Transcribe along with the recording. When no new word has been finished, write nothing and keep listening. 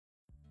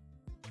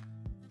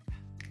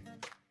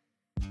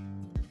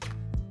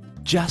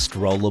Just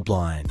Roller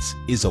Blinds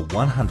is a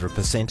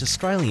 100%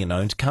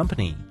 Australian-owned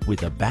company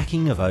with a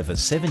backing of over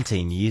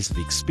 17 years of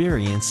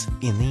experience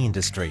in the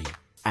industry.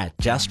 At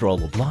Just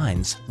Roller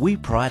Blinds, we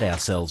pride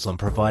ourselves on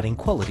providing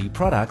quality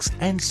products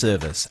and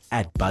service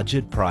at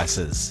budget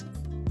prices.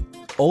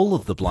 All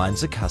of the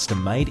blinds are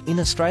custom made in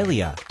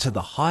Australia to the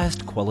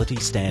highest quality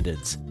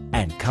standards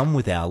and come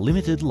with our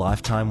limited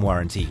lifetime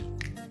warranty.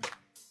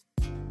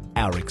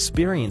 Our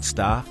experienced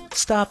staff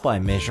start by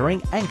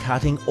measuring and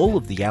cutting all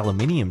of the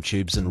aluminium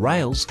tubes and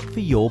rails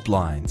for your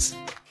blinds.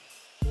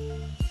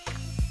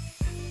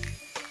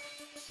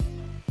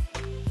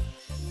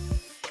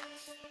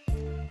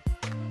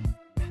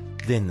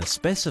 Then the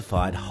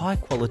specified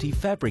high-quality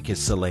fabric is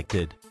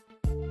selected,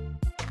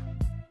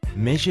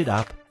 measured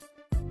up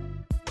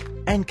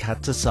and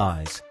cut to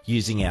size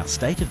using our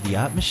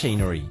state-of-the-art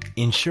machinery,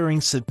 ensuring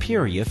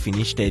superior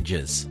finished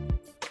edges.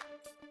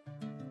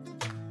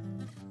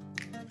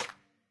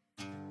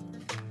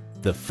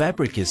 The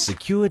fabric is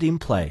secured in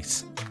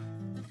place,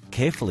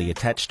 carefully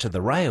attached to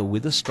the rail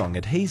with a strong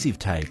adhesive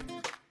tape,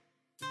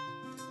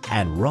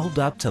 and rolled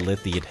up to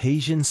let the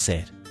adhesion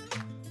set.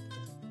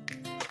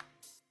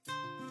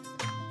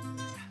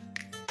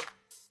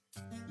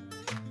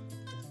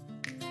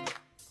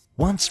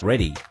 Once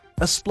ready,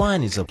 a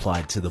spline is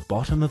applied to the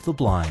bottom of the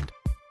blind,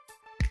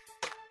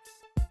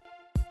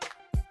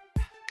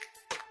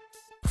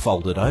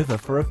 folded over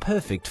for a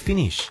perfect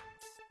finish,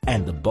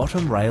 and the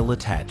bottom rail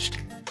attached.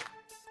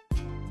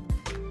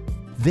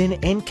 Then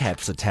end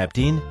caps are tapped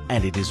in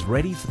and it is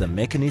ready for the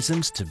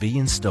mechanisms to be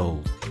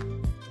installed.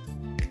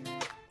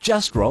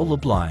 Just Roller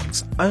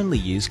Blinds only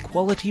use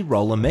quality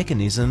roller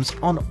mechanisms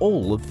on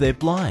all of their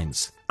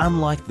blinds,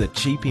 unlike the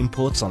cheap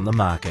imports on the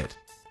market.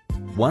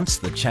 Once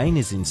the chain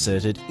is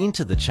inserted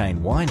into the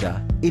chain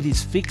winder, it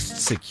is fixed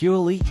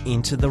securely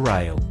into the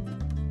rail.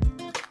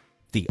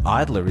 The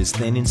idler is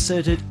then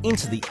inserted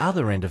into the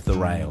other end of the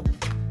rail.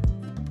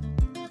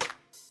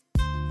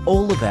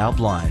 All of our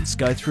blinds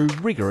go through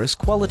rigorous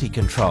quality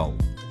control,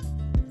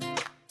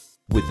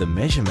 with the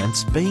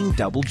measurements being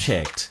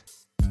double-checked,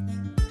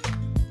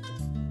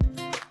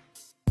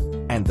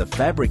 and the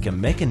fabric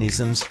and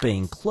mechanisms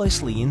being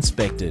closely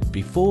inspected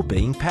before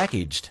being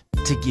packaged,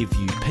 to give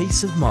you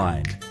peace of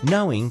mind,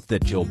 knowing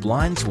that your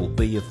blinds will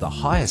be of the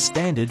highest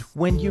standard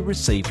when you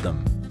receive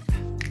them.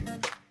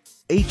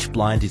 Each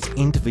blind is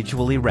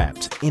individually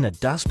wrapped in a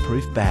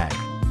dust-proof bag,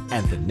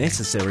 and the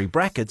necessary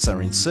brackets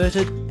are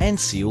inserted and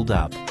sealed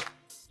up.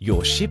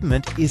 Your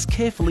shipment is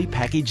carefully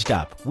packaged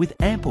up with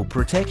ample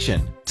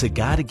protection to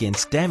guard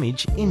against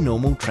damage in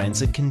normal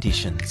transit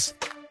conditions,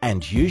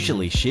 and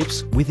usually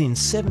ships within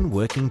 7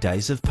 working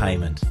days of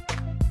payment.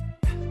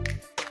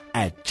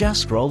 At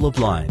Just Roller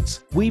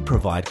Blinds, we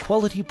provide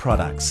quality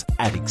products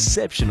at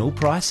exceptional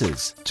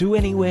prices to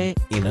anywhere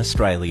in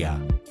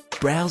Australia.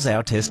 Browse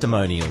our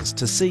testimonials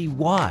to see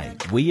why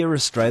we are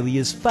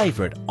Australia's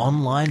favourite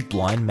online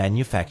blind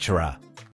manufacturer.